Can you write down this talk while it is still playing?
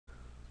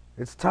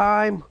It's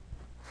time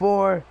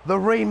for the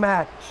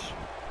rematch.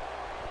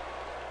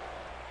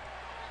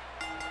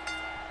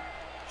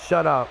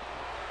 Shut up.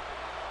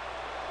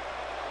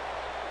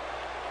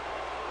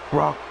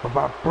 Brock,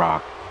 Brock,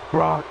 Brock,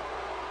 Brock,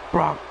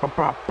 Brock,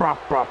 Brock,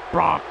 Brock, Brock,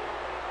 Brock,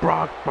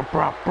 Brock,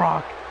 Brock,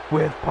 Brock,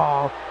 with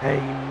Paul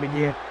Heyman,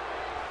 yeah.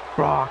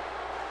 Brock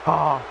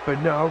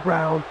hopping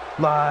around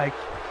like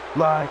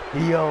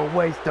he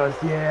always does,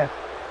 yeah.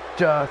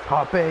 Just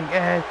hopping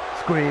and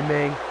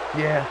screaming,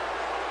 yeah.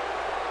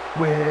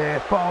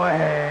 With Paul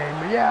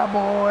Heyman, yeah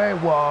boy,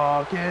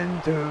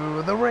 walking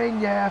to the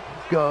ring, yeah.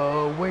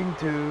 Going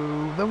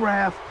to the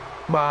ref,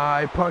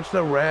 might punch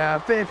the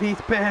ref if he's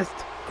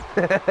pissed.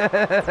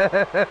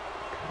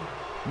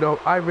 No,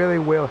 I really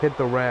will hit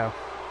the ref.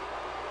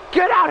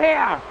 Get out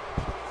here!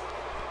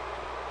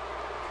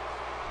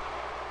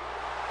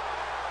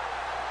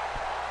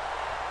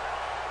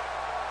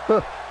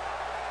 Huh.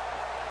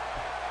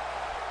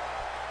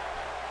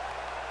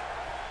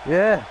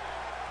 Yeah.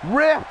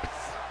 Rips!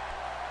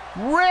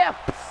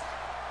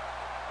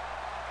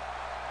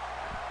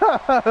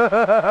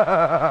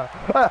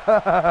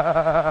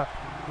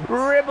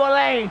 Triple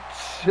H!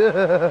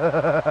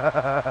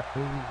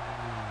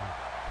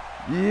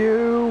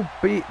 You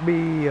beat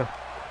me.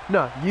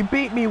 No, you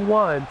beat me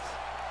once.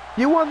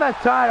 You won that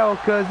title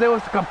because it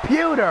was a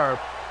computer.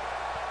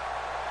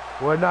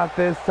 Well, not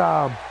this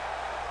time.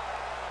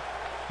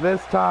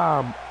 This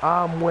time,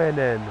 I'm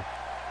winning.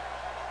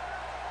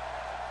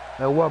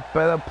 And what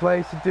better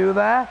place to do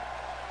that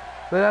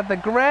than at the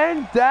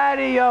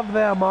granddaddy of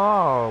them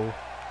all?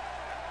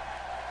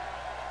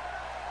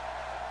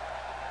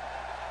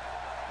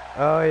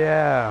 Oh,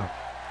 yeah.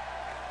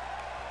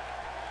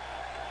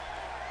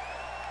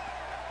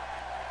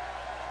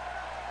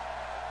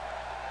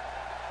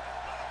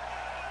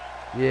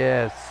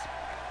 Yes.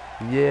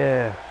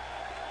 Yeah.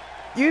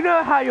 You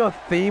know how your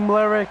theme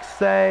lyrics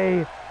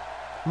say,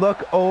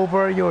 look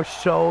over your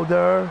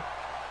shoulder?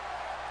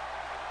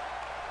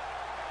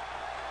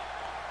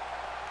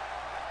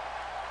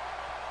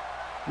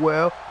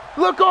 Well,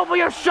 look over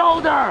your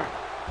shoulder!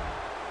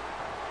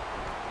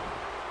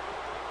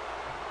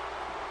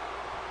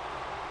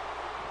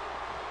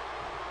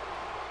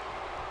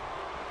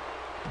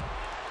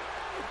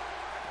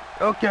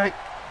 Okay.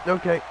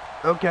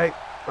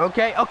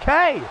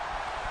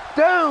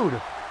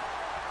 Dude!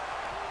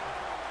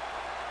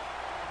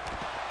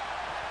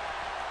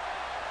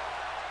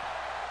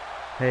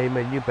 Hey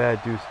man, you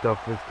better do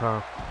stuff this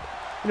time.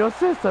 You know,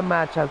 since the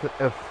match hasn't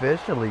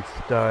officially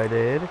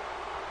started.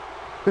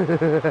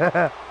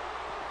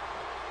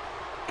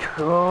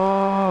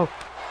 Oh,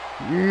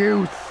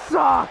 you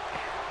suck!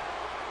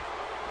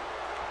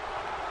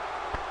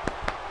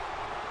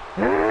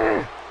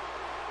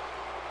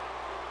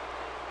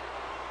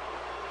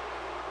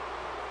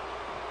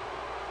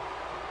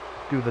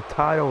 Dude, the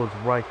title is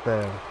right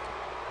there.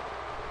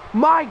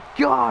 My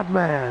God,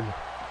 man!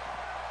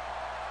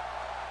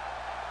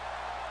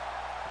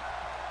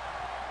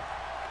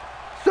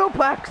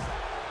 Suplex!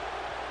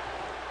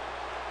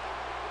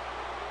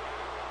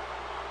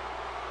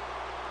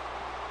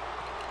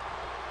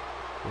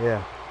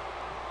 Yeah.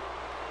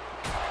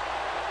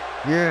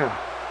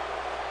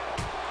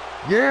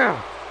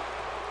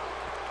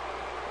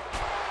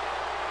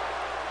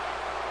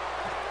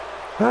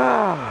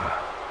 Ah.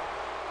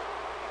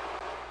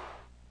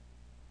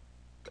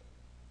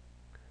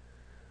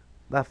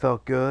 That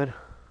felt good.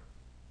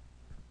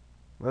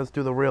 Let's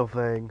do the real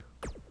thing.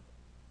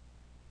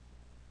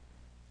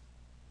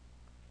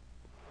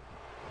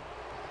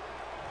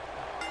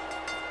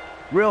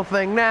 Real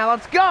thing now,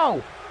 let's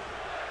go!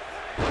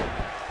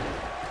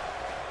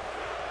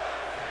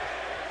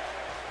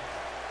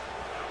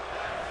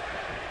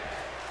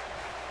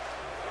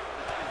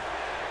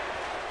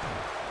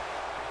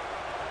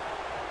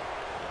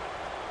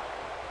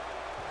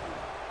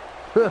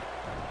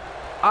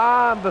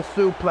 I'm the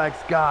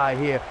suplex guy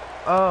here.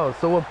 Oh,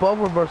 so we're both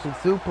reversing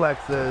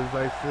suplexes,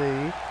 I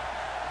see.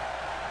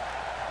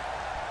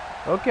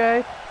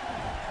 Okay.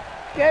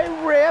 Get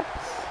rips.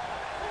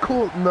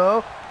 Cool,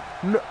 no.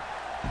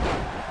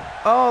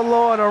 Oh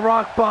Lord, a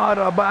rock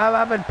bottom. I'm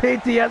having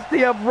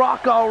PTSD of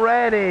rock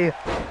already.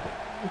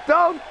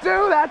 Don't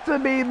do that to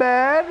me,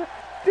 man.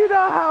 Do you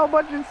know how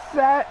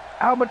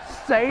much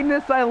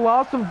saneness I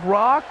lost of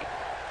rock?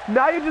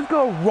 Now you just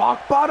go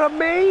rock bottom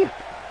me?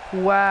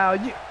 Wow,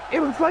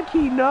 it was like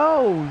he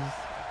knows.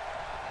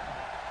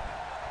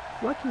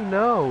 Like he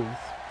knows.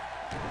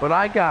 But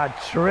I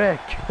got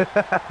tricked.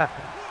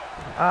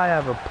 I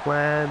have a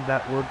plan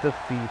that will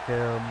defeat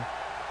him.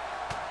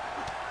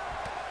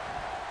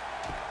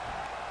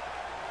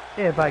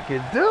 If I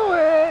can do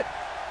it.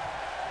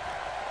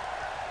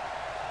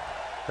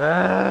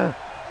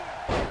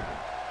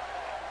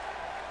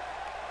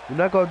 You're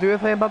not gonna do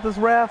anything about this,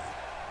 ref?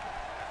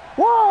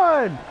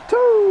 1,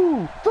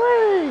 2,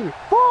 3,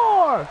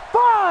 4,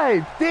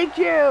 5.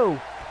 DQ.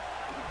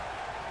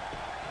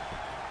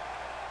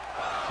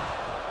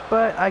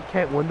 But I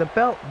can't win the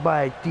belt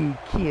by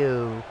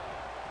DQ.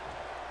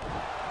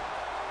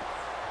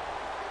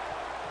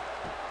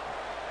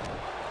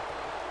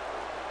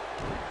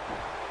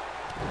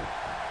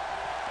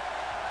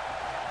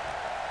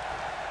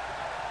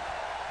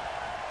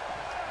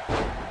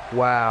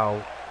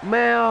 Wow.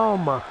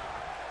 Ma'am.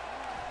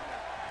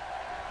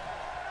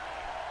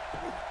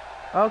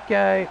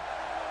 Okay.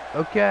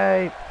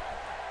 Okay.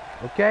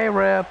 Okay,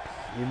 Rips.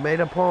 You made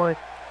a point.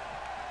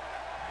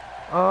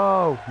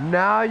 Oh,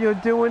 now you're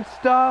doing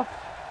stuff?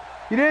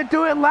 You didn't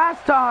do it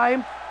last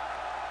time.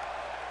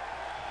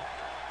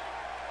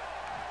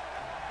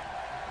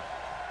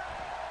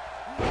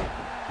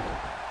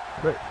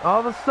 But all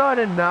of a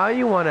sudden, now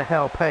you want to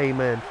help,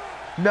 Heyman.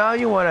 Now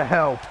you want to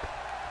help.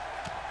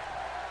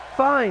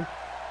 Fine.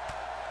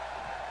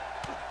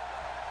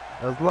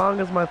 As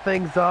long as my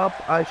thing's up,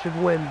 I should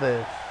win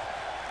this.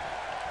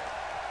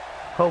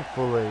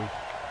 Hopefully.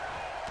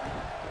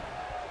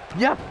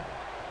 Yep.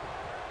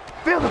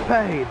 Feel the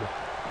pain.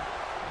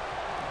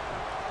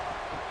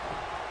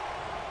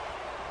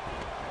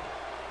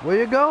 Where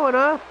you going,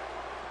 huh?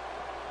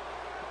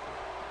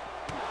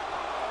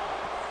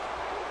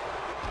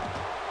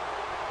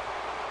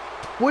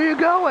 Where you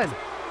going?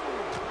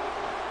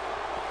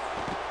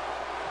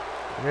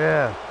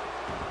 Yeah.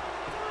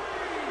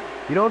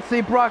 You don't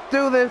see Brock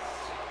do this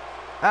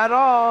at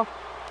all,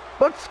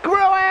 but screw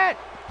it!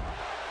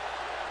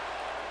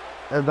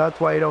 And that's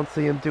why you don't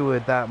see him do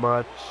it that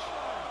much.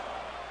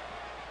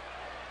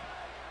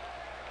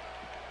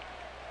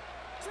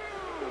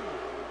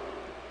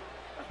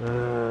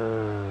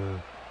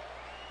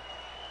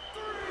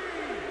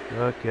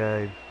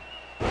 Okay.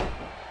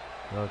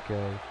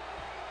 Okay.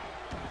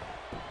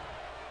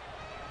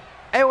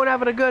 Everyone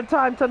having a good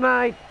time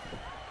tonight?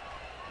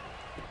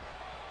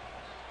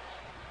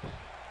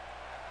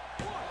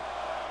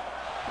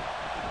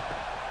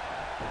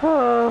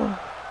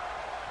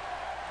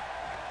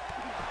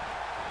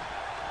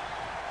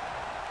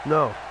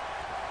 No.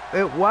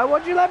 Why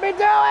won't you let me do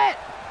it?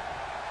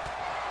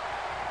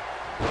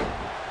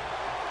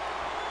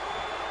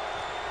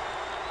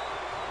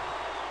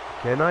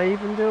 Can I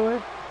even do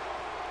it?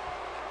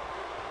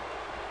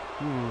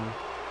 No.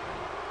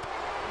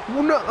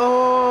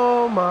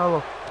 Oh,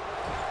 Marlo.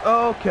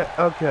 Okay,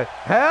 okay.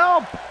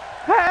 Help!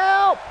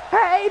 Help!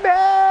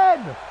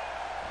 Heyman!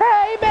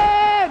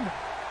 Heyman!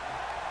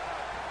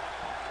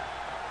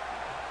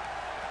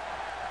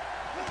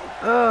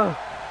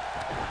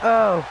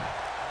 Oh.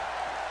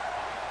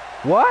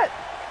 What?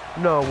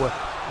 No, what?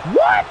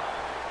 What?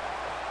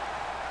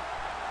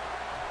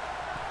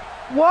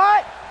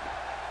 What?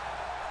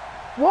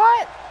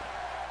 What?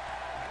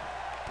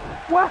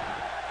 What?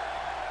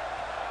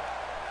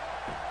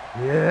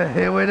 Yeah,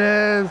 here it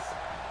is.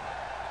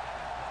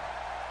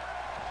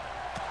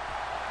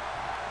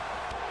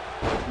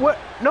 What?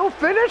 No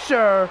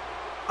finisher?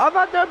 I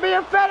thought there'd be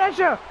a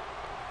finisher.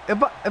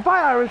 If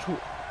I Irish,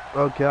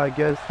 okay, I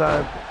guess I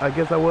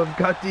would have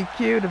got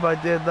DQ'd if I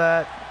did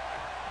that.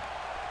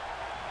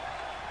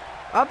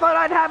 I thought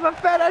I'd have a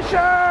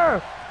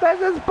finisher.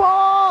 This is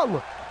bull.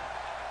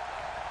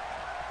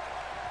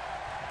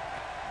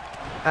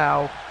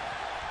 Ow.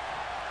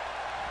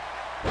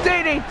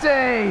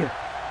 DDT.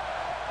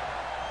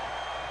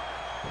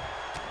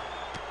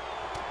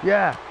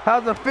 Yeah,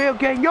 how's it feel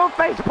getting your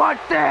face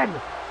punched in?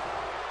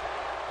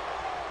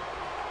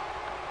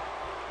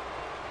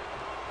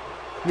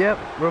 Yep,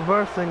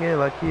 reversing it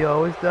like he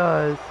always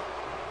does.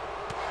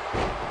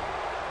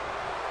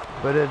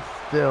 But it's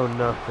still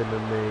nothing to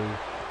me.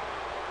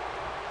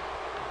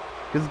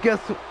 Cause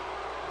guess what?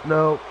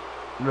 No.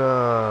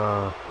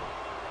 No.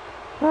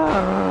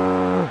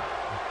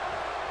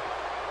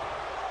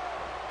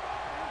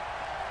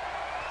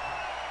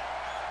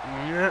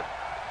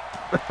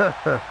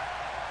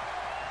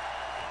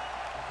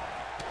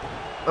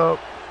 Oh,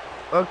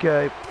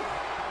 okay.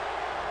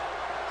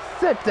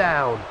 Sit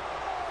down.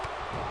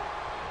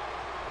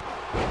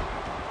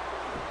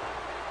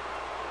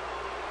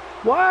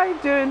 Why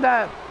doing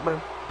that?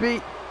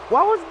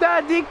 What was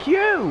that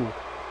DQ?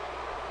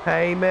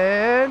 Hey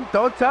man,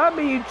 don't tell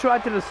me you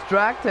tried to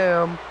distract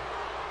him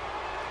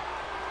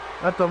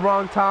at the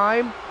wrong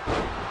time.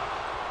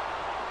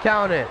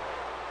 Count it.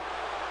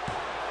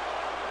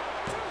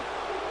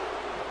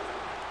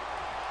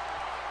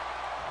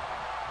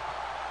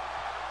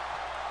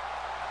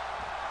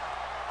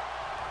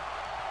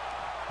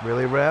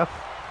 Really, ref?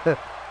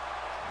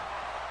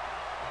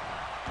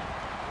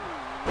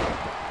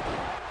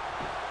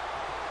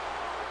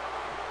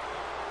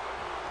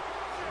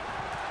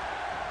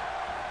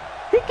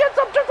 He gets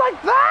up just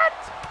like that?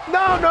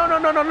 No, no, no,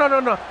 no, no, no, no,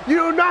 no. You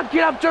do not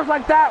get up just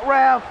like that,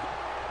 ref.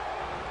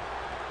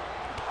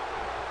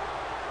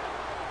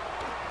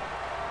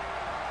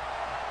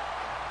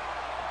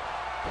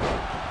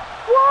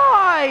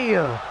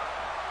 Why?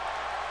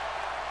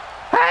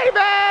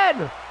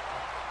 Heyman!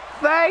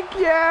 Thank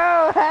you,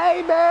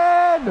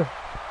 Heyman!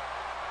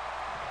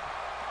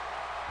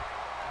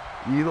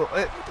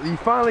 You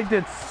finally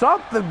did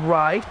something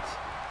right.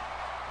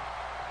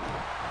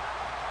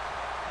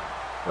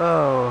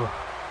 Oh.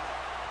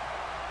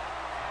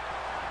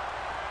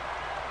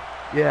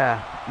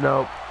 Yeah,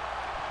 nope.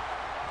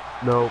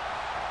 Nope.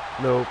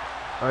 Nope.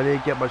 I need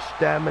to get my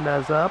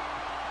staminas up.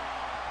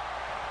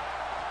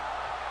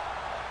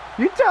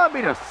 You telling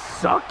me to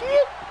suck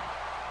it?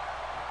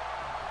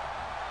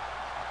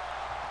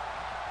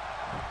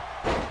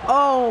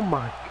 Oh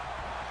my.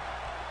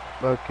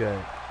 Okay.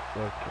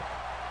 Okay.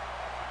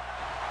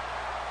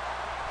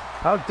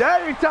 How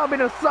dare you tell me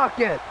to suck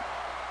it?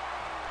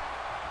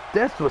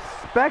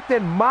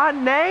 Disrespecting my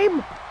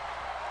name?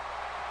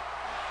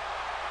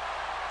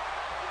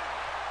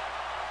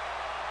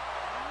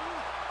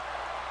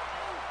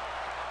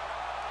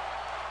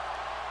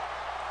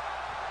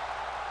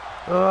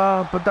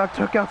 But that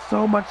took out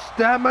so much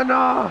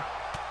stamina.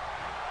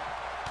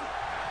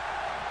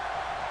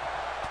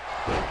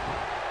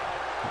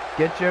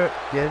 Get your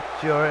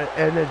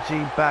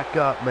energy back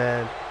up,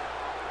 man.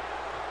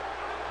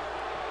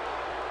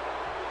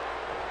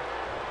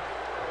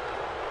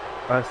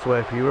 I swear,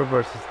 if he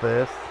reverses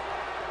this.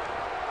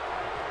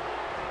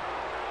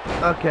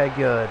 Okay,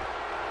 good.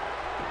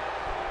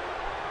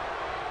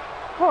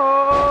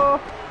 Oh.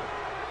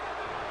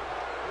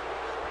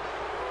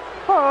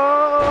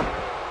 Oh.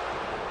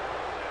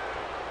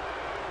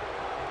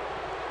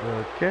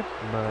 Okay.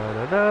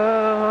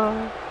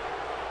 Da-da-da.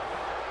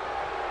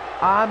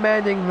 I'm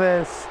ending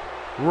this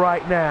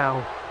right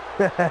now.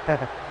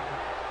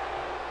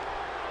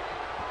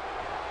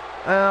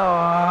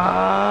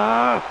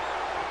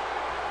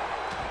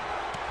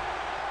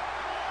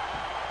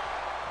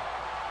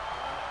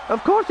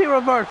 Of course he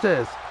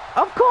reverses.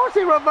 Of course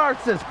he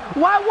reverses.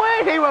 Why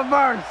would he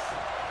reverse?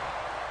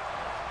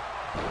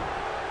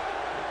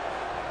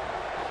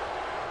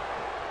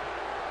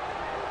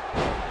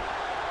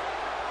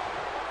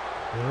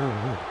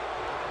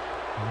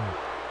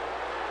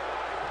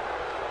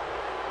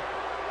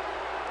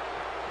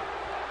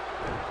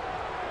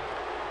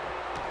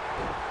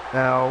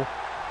 No.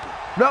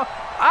 No.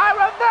 I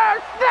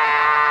reversed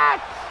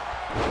that!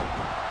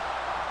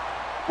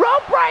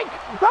 Rope break!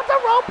 That's a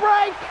rope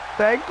break!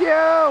 Thank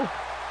you!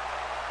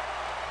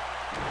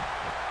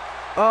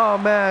 Oh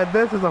man,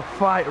 this is a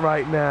fight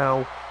right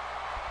now.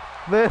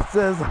 This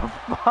is a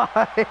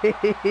fight.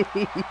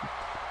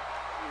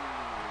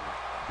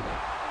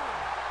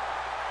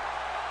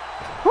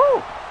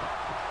 Whew.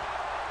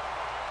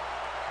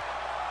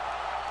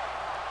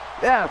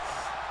 Yes.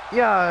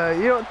 Yeah,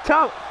 you know,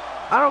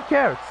 I don't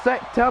care.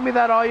 Tell me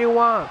that all you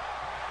want.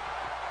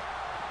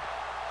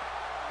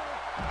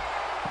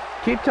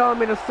 Keep telling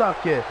me to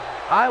suck it.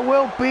 I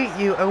will beat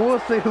you and we'll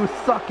see who's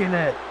sucking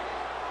it.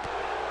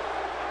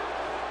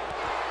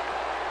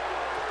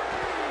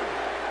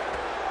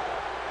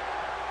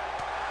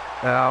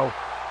 Ow.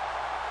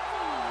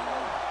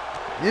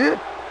 Yeah.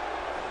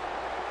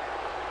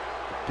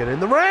 Get in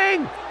the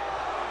ring.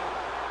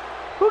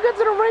 Who gets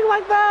in a ring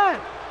like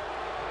that?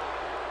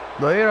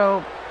 No, you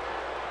don't.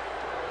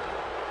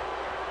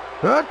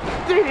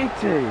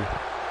 DDT.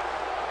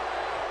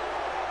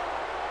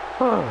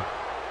 Oh.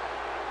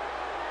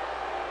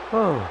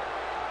 Oh.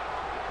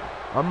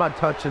 I'm not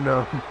touching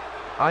them.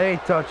 I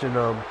ain't touching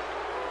them.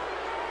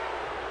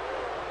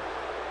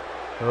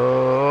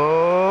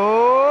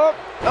 Oh.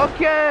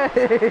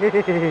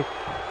 Okay.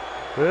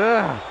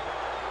 Yeah.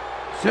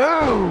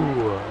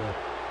 Two.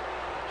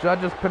 Should I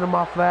just pin him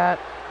off that?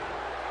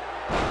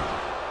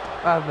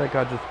 I think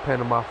I'll just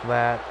pin him off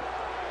that.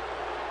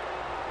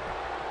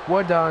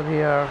 We're done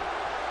here.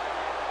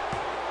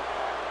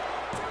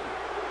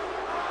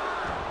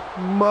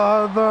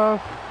 Mother.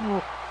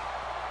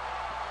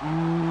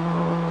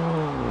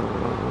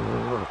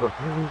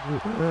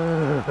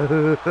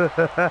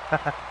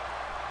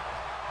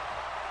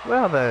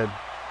 Well then.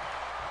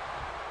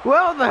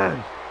 Well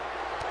then.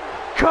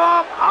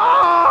 Come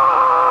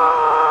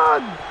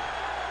on!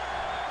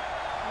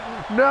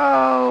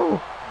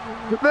 No!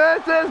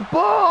 This is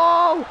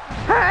bull!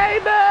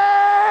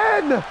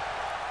 Heyman!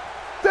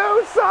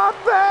 Do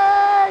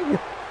something!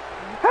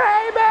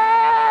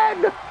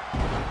 Heyman!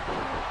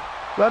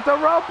 Let the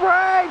rope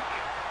break!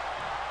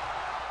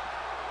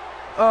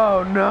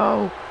 Oh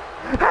no!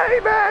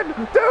 Heyman!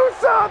 Do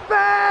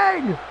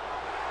something!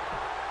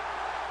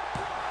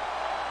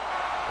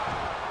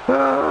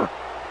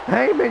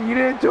 Heyman, you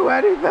didn't do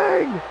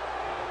anything!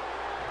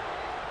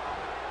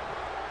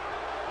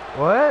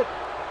 What?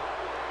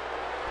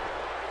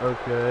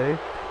 Okay.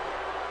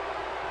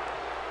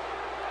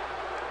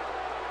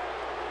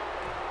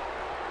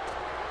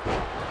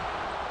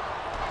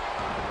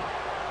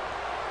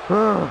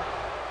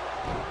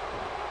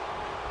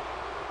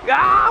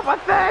 Ah, my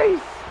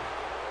face!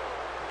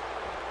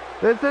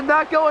 This did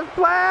not go as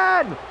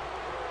planned!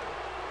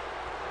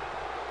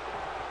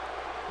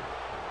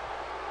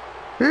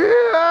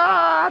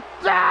 Yeah!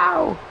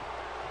 Ow!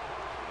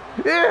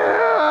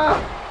 Yeah!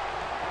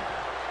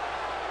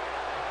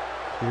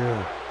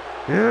 Yeah!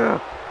 Yeah!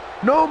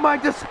 Know my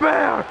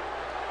despair!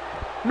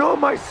 Know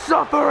my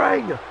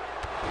suffering!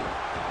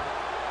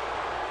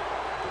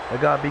 I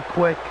gotta be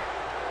quick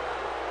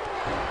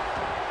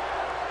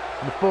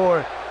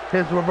before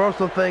his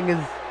reversal thing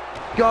is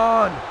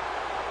gone.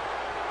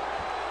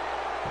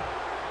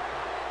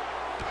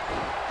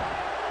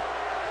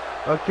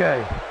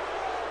 Okay.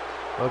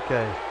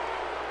 Okay.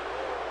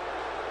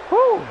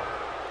 Whew.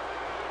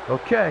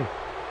 Okay.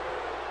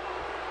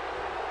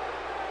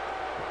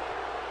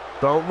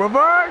 Don't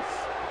reverse!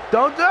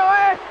 Don't do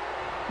it!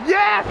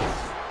 Yes!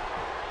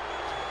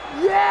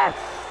 Yes!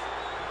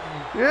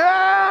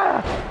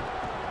 Yeah!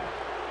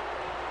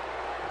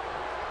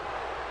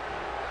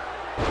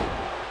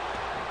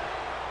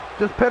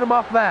 Just pin him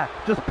off that.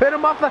 Just pin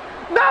him off that.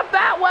 Not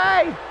that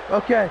way!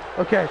 Okay,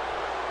 okay.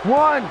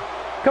 1.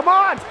 Come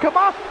on! Come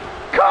on!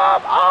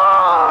 Come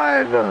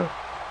on!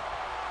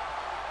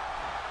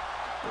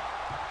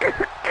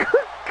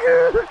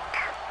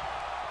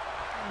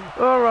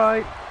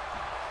 Alright.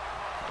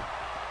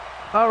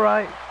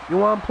 Alright. You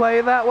want to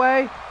play that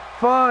way?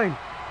 Fine.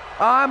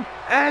 I'm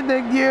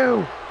ending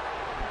you.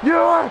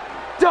 You're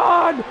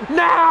done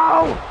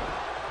now!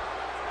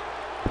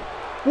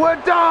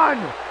 We're done!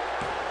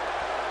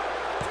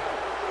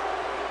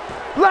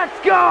 Let's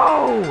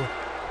go!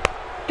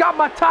 Got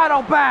my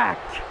title back!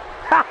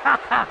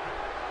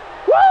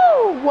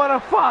 Woo! What a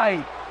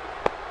fight!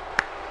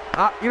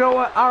 You know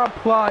what? I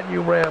applaud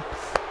you, Rips.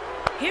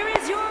 Here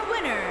is your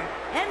winner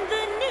and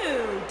the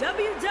new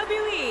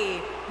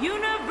WWE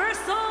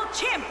Universal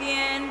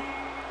Champion,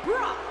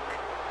 Brock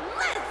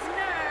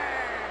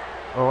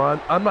Lesnar. Oh,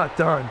 I'm not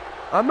done.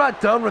 I'm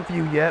not done with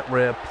you yet,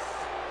 Rips.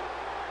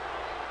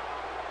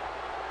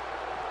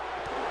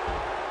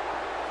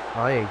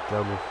 I ain't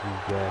done with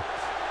you yet.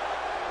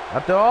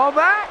 After all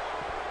that,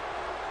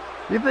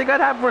 you think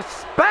I'd have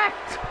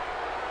respect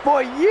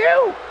for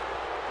you?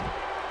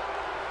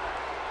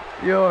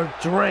 You're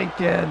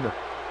drinking.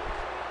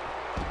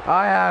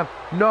 I have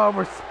no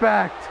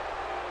respect.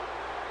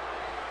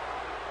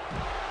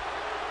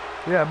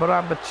 Yeah, but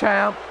I'm the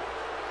champ.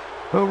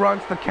 Who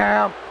runs the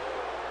camp?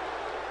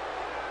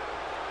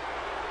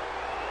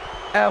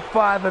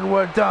 F5 and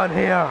we're done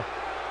here.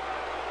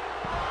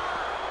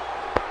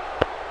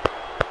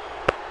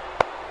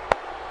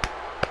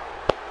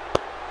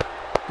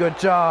 Good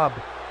job.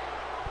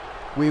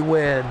 We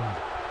win.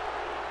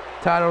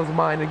 Title's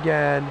mine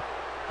again.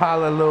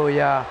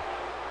 Hallelujah.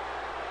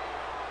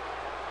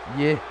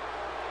 Yeah.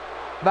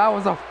 That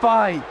was a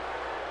fight.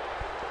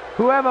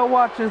 Whoever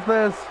watches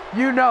this,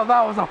 you know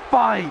that was a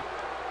fight.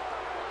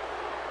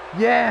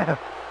 Yeah.